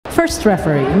First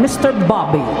referee, Mr.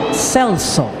 Bobby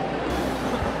Celso.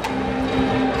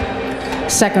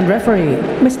 Second referee,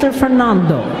 Mr.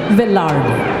 Fernando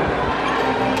Velarde.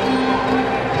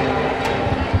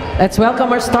 Let's welcome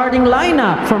our starting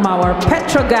lineup from our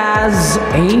PETRO GAZZ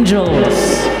Angels.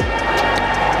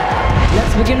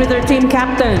 Let's begin with our team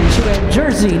captain. She wears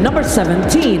jersey number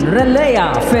 17,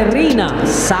 Relea Ferrina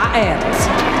Saet.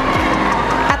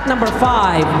 At number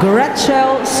 5,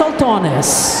 Gretchel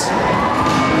Soltones.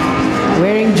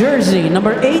 Wearing jersey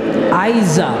number 8,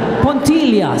 Aiza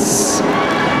Pontillas.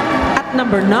 At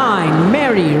number 9,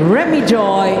 Mary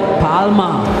Remijoy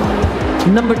Palma.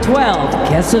 Number 12,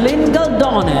 Keselin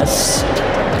Galdones.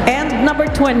 And number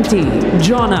 20,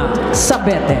 Jonah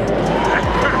Sabete.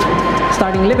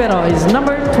 Starting libero is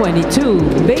number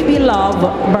 22, Baby Love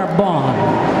Barbon.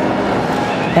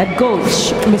 Head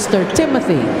coach, Mr.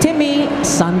 Timmy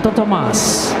Santo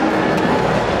Tomas.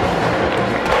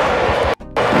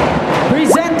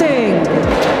 Presenting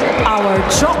our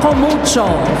Choco Mucho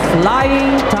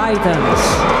Flying Titans.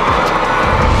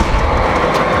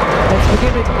 Let's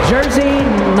begin with jersey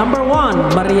number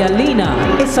 1, Maria Lina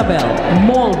Isabel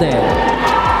Molde.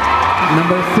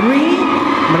 Number 3,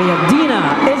 Maria Dina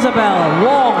Isabel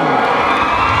Wong.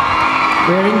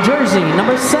 Wearing jersey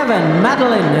number 7,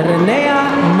 Madeline Renea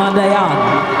Madayan.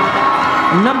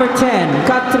 Number 10,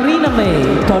 Katrina May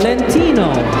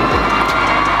Tolentino.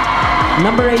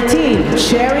 Number 18,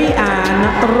 Cherry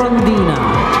Ann Rondina.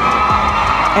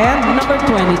 And number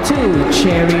 22,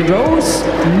 Cherry Rose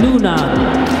Luna.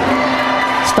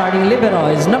 Starting libero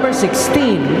is number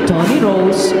 16, Tony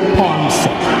Rose Ponce.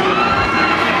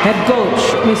 Head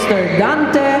coach, Mr.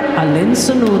 Dante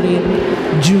Alinsunurin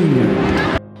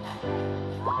Jr.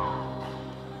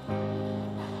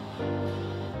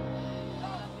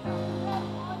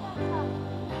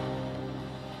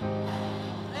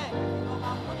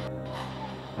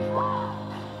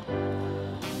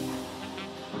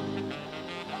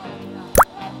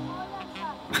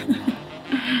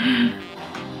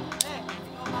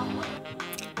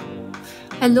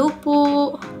 Hello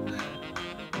po.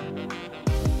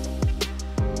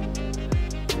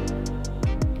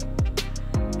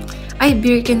 Ay,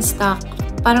 Birkenstock.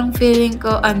 Parang feeling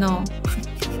ko,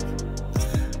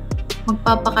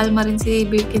 magpapakalma rin si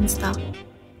Birkenstock.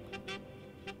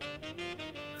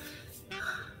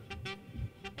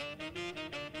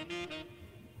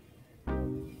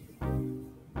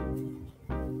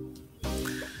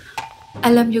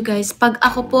 Alam nyo guys, pag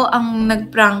ako po ang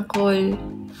nag-prank call,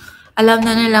 alam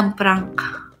na nilang prank.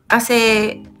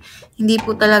 Kasi, hindi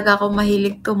po talaga ako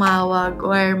mahilig tumawag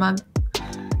or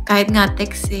kahit nga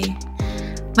text eh.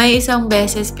 May isang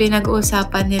beses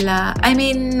pinag-uusapan nila,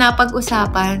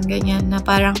 napag-usapan, ganyan, na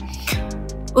parang,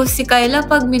 si Kyla,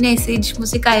 pag minessage mo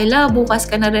si Kyla, bukas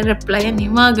ka na re-replyan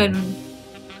eh, mga ganun.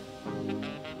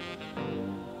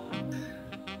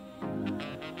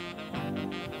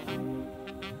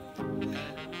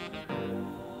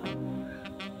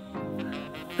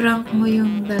 Prank mo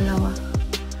yung dalawa.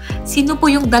 Sino po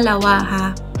yung dalawa, ha?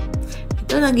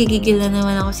 Ito, nagigigil na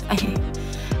naman ako sa...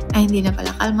 Ay, hindi na pala.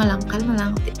 Kalma lang, kalma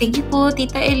lang. Thank you po,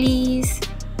 Tita Elise.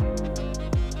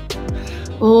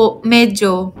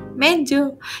 Medyo.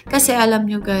 Kasi alam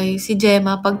nyo guys, si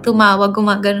Gemma, pag tumawag,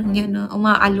 gumaganon yan,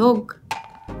 umaalog.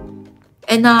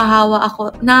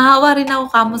 Nahahawa rin ako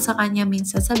kamo sa kanya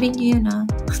minsan. Sabihin nyo yun, ha?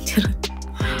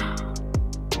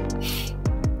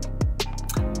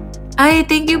 Ay,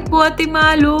 thank you po, Ate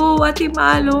Malo.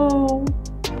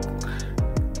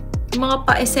 Yung mga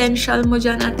pa-essential mo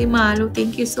dyan, Ate Malo.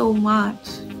 Thank you so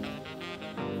much.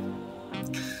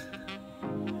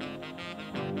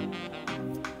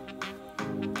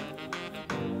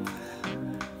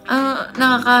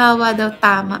 Nakakahawa daw,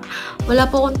 tama. Wala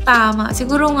po akong tama.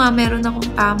 Siguro nga, meron akong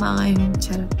tama ngayon.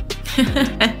 Charot.